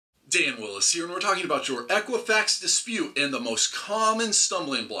Dan Willis here, and we're talking about your Equifax dispute and the most common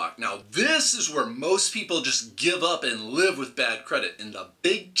stumbling block. Now, this is where most people just give up and live with bad credit, and the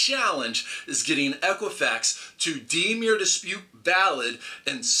big challenge is getting Equifax to deem your dispute valid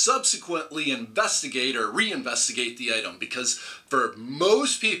and subsequently investigate or reinvestigate the item, because for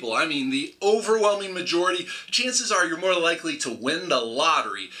most people, I mean the overwhelming majority, chances are you're more likely to win the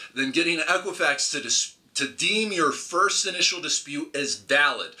lottery than getting Equifax to deem your first initial dispute as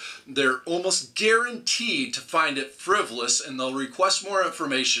valid. They're almost guaranteed to find it frivolous, and they'll request more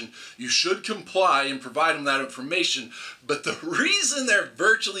information. You should comply and provide them that information. But the reason they're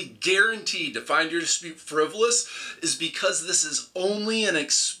virtually guaranteed to find your dispute frivolous is because this is only an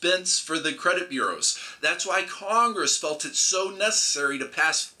expense for the credit bureaus. That's why Congress felt it so necessary to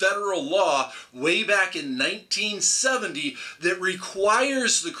pass federal law way back in 1970 that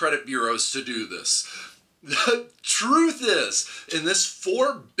requires the credit bureaus to do this. The truth is, in this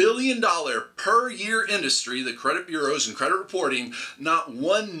 $4 billion per year industry, the credit bureaus and credit reporting, not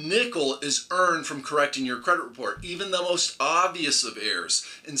one nickel is earned from correcting your credit report, even the most obvious of errors.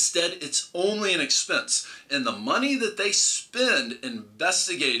 Instead, it's only an expense. And the money that they spend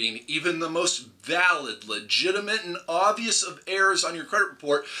investigating even the most valid, legitimate, and obvious of errors on your credit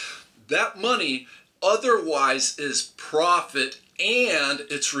report, that money otherwise is profit and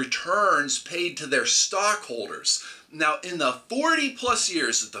its returns paid to their stockholders. Now, in the 40 plus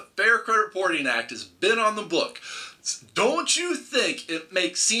years that the Fair Credit Reporting Act has been on the book, don't you think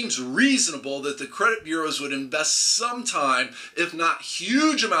it seems reasonable that the credit bureaus would invest some time, if not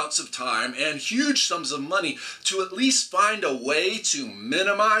huge amounts of time and huge sums of money, to at least find a way to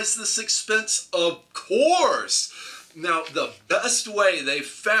minimize this expense? Of course. Now, the best way they've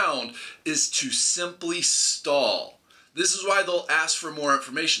found is to simply stall. This is why they'll ask for more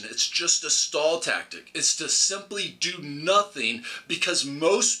information. It's just a stall tactic. It's to simply do nothing, because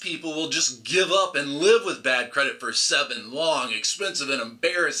most people will just give up and live with bad credit for 7 long, expensive, and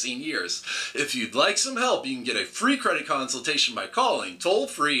embarrassing years. If you'd like some help, you can get a free credit consultation by calling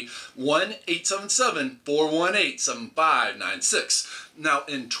toll-free 1-877-418-7596. Now,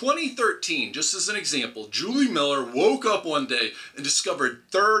 in 2013, just as an example, Julie Miller woke up one day and discovered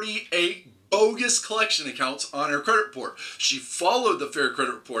 38 bogus collection accounts on her credit report. She followed the Fair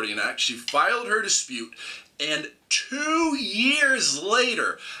Credit Reporting Act, she filed her dispute, and 2 years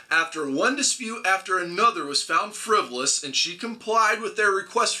later, after one dispute after another was found frivolous and she complied with their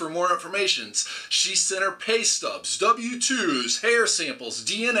request for more information, she sent her pay stubs, W-2s, hair samples,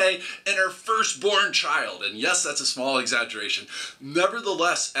 DNA, and her firstborn child. And yes, that's a small exaggeration.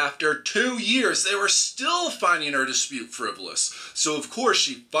 Nevertheless, after 2 years, they were still finding her dispute frivolous. So of course,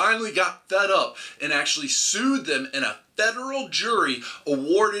 she finally got fed up and actually sued them, and a federal jury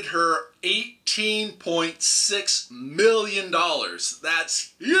awarded her $18.6 million.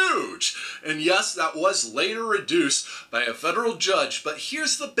 That's huge. And yes, that was later reduced by a federal judge, but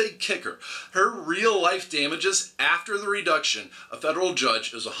here's the big kicker. Her real life damages after the reduction, a federal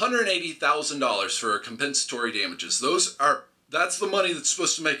judge, is $180,000 for her compensatory damages. That's the money that's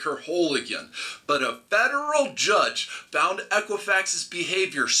supposed to make her whole again. But a federal judge found Equifax's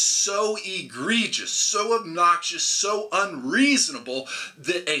behavior so egregious, so obnoxious, so unreasonable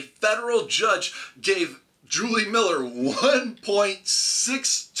that a federal judge gave Julie Miller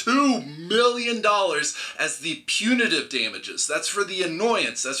 $1.62 million as the punitive damages. That's for the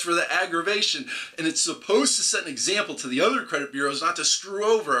annoyance, that's for the aggravation, and it's supposed to set an example to the other credit bureaus not to screw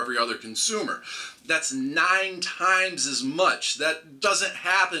over every other consumer. That's 9 times as much. That doesn't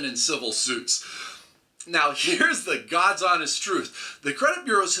happen in civil suits. Now, here's the God's honest truth. The credit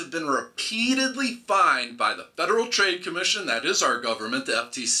bureaus have been repeatedly fined by the Federal Trade Commission, that is our government, the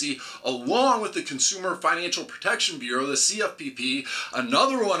FTC, along with the Consumer Financial Protection Bureau, the CFPB,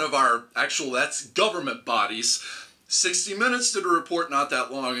 another one of our that's government bodies. 60 Minutes did a report not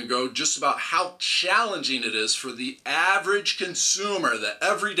that long ago just about how challenging it is for the average consumer, the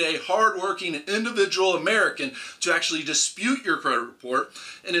everyday hardworking individual American, to actually dispute your credit report.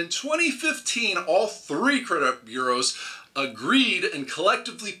 And in 2015, all 3 credit bureaus agreed and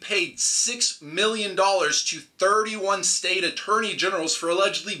collectively paid $6 million to 31 state attorney generals for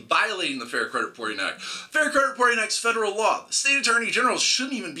allegedly violating the Fair Credit Reporting Act. Fair Credit Reporting Act is federal law. The state attorney generals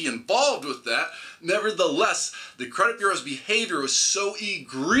shouldn't even be involved with that. Nevertheless, the credit bureau's behavior was so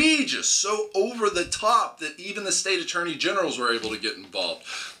egregious, so over the top, that even the state attorney generals were able to get involved.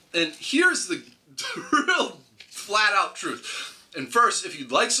 And here's the real flat out truth. And first, if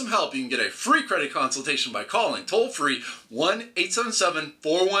you'd like some help, you can get a free credit consultation by calling toll-free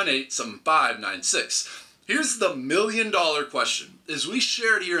 1-877-418-7596. Here's the $1 million question. As we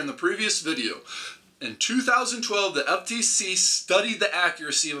shared here in the previous video, In 2012, the FTC studied the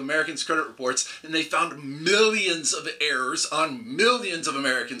accuracy of Americans' credit reports, and they found millions of errors on millions of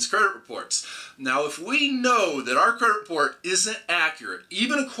Americans' credit reports. Now, if we know that our credit report isn't accurate,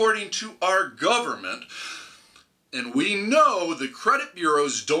 even according to our government, and we know the credit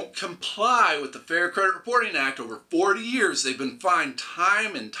bureaus don't comply with the Fair Credit Reporting Act over 40 years, they've been fined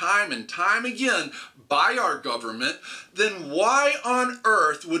time and time and time again by our government, then why on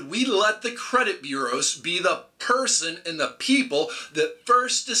earth would we let the credit bureaus be the person and the people that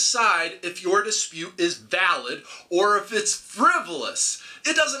first decide if your dispute is valid or if it's frivolous?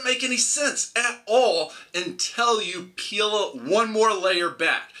 It doesn't make any sense at all until you peel one more layer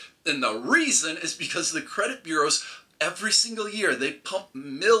back. And the reason is because the credit bureaus, every single year, they pump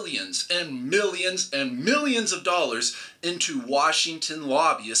millions and millions and millions of dollars into Washington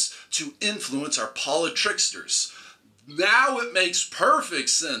lobbyists to influence our politricksters. Now it makes perfect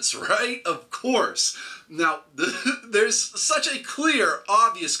sense, right? Of course. Now, there's such a clear,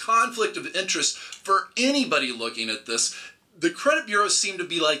 obvious conflict of interest for anybody looking at this. The credit bureaus seem to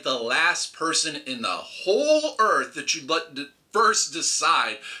be like the last person in the whole earth that you'd let first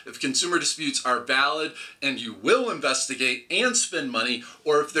decide if consumer disputes are valid and you will investigate and spend money,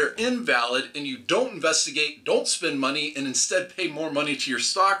 or if they're invalid and you don't investigate, don't spend money, and instead pay more money to your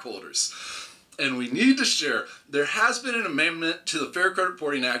stockholders. And we need to share, there has been an amendment to the Fair Credit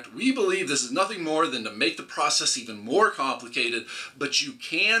Reporting Act. We believe this is nothing more than to make the process even more complicated, but you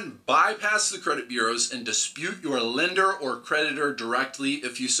can bypass the credit bureaus and dispute your lender or creditor directly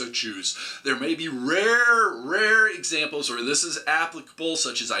if you so choose. There may be rare examples where this is applicable,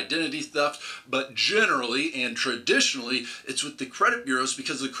 such as identity theft, but generally and traditionally, it's with the credit bureaus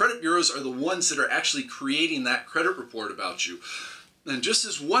because the credit bureaus are the ones that are actually creating that credit report about you. And just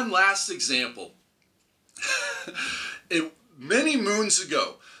as one last example, many moons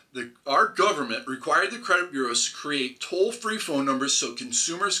ago, our government required the credit bureaus to create toll-free phone numbers so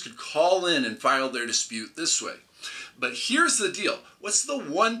consumers could call in and file their dispute this way. But here's the deal. What's the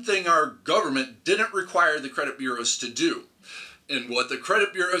one thing our government didn't require the credit bureaus to do? And what the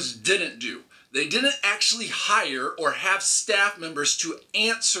credit bureaus didn't do? They didn't actually hire or have staff members to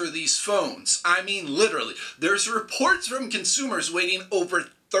answer these phones. I mean, literally. There's reports from consumers waiting over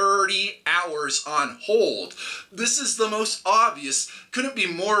 30 hours on hold. This is the most obvious. Couldn't be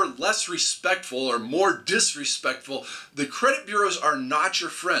more or less respectful or more disrespectful. The credit bureaus are not your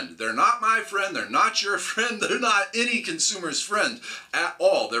friend. They're not my friend. They're not your friend. They're not any consumer's friend at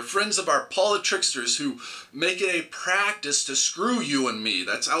all. They're friends of our politricksters who make it a practice to screw you and me.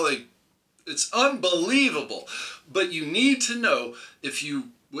 That's how they... It's unbelievable. But you need to know if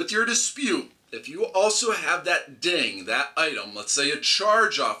you, with your dispute, if you also have that ding, that item, let's say a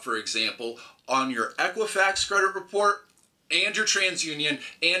charge off, for example, on your Equifax credit report and your TransUnion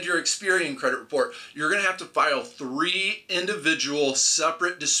and your Experian credit report, you're going to have to file 3 individual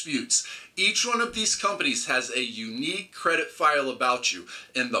separate disputes. Each one of these companies has a unique credit file about you.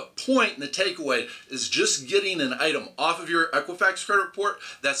 And the point and the takeaway is just getting an item off of your Equifax credit report,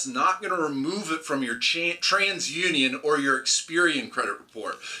 that's not going to remove it from your TransUnion or your Experian credit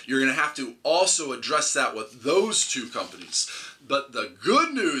report. You're going to have to also address that with those 2 companies. But the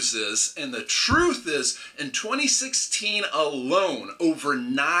good news is, and the truth is, in 2016 alone, over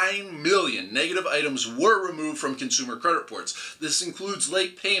 9 million negative items were removed from consumer credit reports. This includes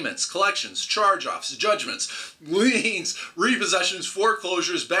late payments, collections, charge-offs, judgments, liens, repossessions,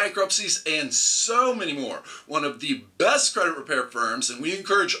 foreclosures, bankruptcies, and so many more. One of the best credit repair firms, and we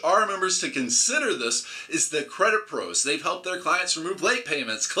encourage our members to consider this, is the Credit Pros. They've helped their clients remove late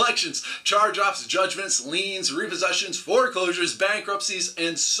payments, collections, charge-offs, judgments, liens, repossessions, foreclosures, bankruptcies,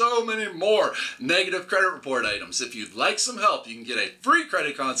 and so many more negative credit report items. If you'd like some help, you can get a free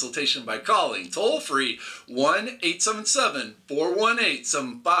credit consultation by calling toll-free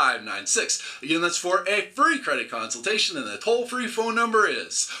 1-877-418-7596. Again, that's for a free credit consultation, and the toll-free phone number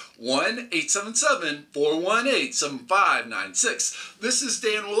is 1-877-418-7596. This is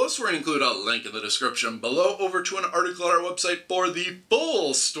Dan Willis. We're going to include a link in the description below over to an article on our website for the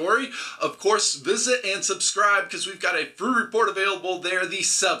full story. Of course, visit and subscribe because we've got a free report available there, the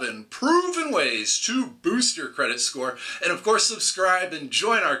 7 proven ways to boost your credit score. And of course, subscribe and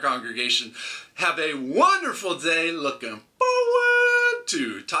join our congregation. Have a wonderful day. Looking forward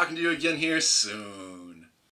to talking to you again here soon.